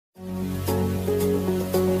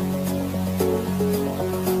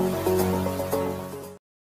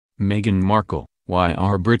Meghan Markle, why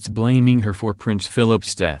are Brits blaming her for Prince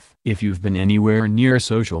Philip's death? If you've been anywhere near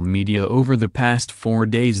social media over the past 4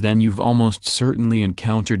 days, then you've almost certainly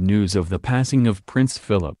encountered news of the passing of Prince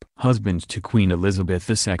Philip. Husband to Queen Elizabeth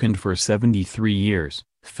II for 73 years,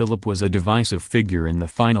 Philip was a divisive figure in the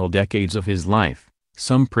final decades of his life.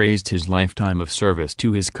 Some praised his lifetime of service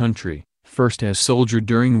to his country, first as soldier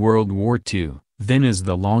during World War II, then as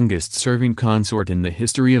the longest-serving consort in the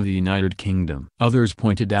history of the United Kingdom. Others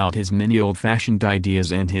pointed out his many old-fashioned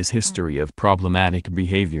ideas and his history of problematic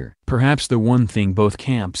behavior. Perhaps the one thing both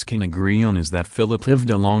camps can agree on is that Philip lived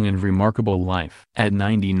a long and remarkable life. At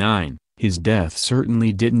 99, his death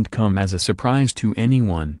certainly didn't come as a surprise to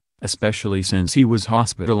anyone, especially since he was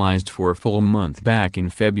hospitalized for a full month back in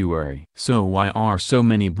February. So why are so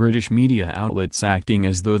many British media outlets acting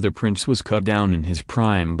as though the prince was cut down in his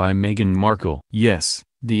prime by Meghan Markle? Yes,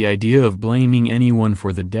 the idea of blaming anyone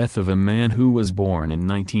for the death of a man who was born in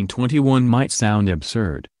 1921 might sound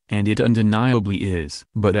absurd, and it undeniably is.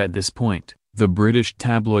 But at this point, the British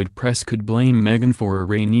tabloid press could blame Meghan for a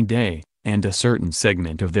rainy day, and a certain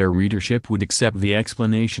segment of their readership would accept the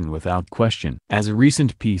explanation without question. As a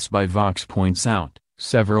recent piece by Vox points out,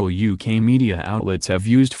 several UK media outlets have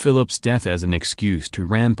used Philip's death as an excuse to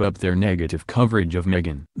ramp up their negative coverage of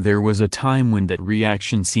Meghan. There was a time when that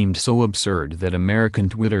reaction seemed so absurd that American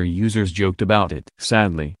Twitter users joked about it.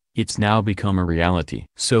 Sadly, it's now become a reality.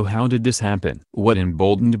 So how did this happen? What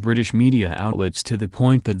emboldened British media outlets to the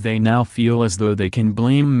point that they now feel as though they can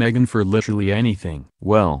blame Meghan for literally anything?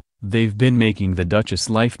 Well, they've been making the Duchess'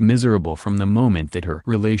 life miserable from the moment that her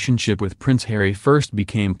relationship with Prince Harry first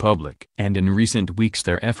became public. And in recent weeks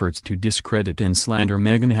their efforts to discredit and slander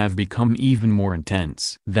Meghan have become even more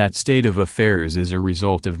intense. That state of affairs is a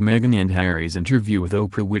result of Meghan and Harry's interview with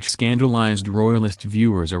Oprah, which scandalized royalist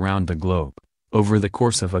viewers around the globe. Over the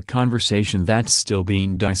course of a conversation that's still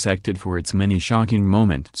being dissected for its many shocking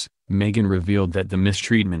moments, Meghan revealed that the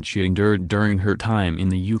mistreatment she endured during her time in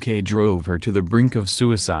the UK drove her to the brink of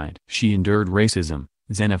suicide. She endured racism,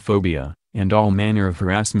 xenophobia, and all manner of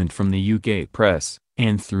harassment from the UK press,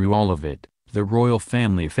 and through all of it, the royal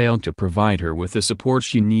family failed to provide her with the support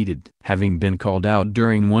she needed. Having been called out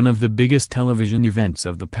during one of the biggest television events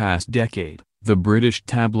of the past decade, the British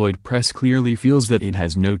tabloid press clearly feels that it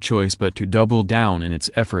has no choice but to double down in its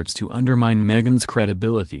efforts to undermine Meghan's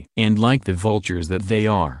credibility. And like the vultures that they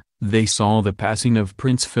are, they saw the passing of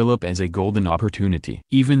Prince Philip as a golden opportunity.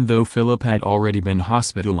 Even though Philip had already been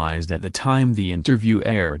hospitalized at the time the interview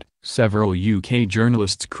aired, several UK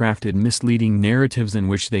journalists crafted misleading narratives in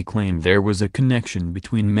which they claimed there was a connection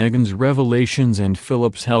between Meghan's revelations and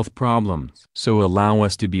Philip's health problems. So allow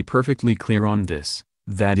us to be perfectly clear on this.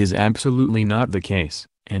 That is absolutely not the case,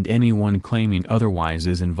 and anyone claiming otherwise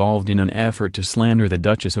is involved in an effort to slander the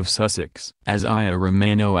Duchess of Sussex. As Aya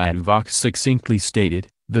Romano at Vox succinctly stated,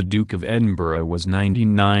 the Duke of Edinburgh was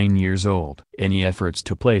 99 years old. Any efforts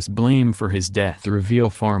to place blame for his death reveal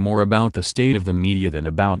far more about the state of the media than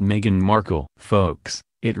about Meghan Markle. Folks,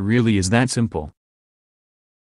 it really is that simple.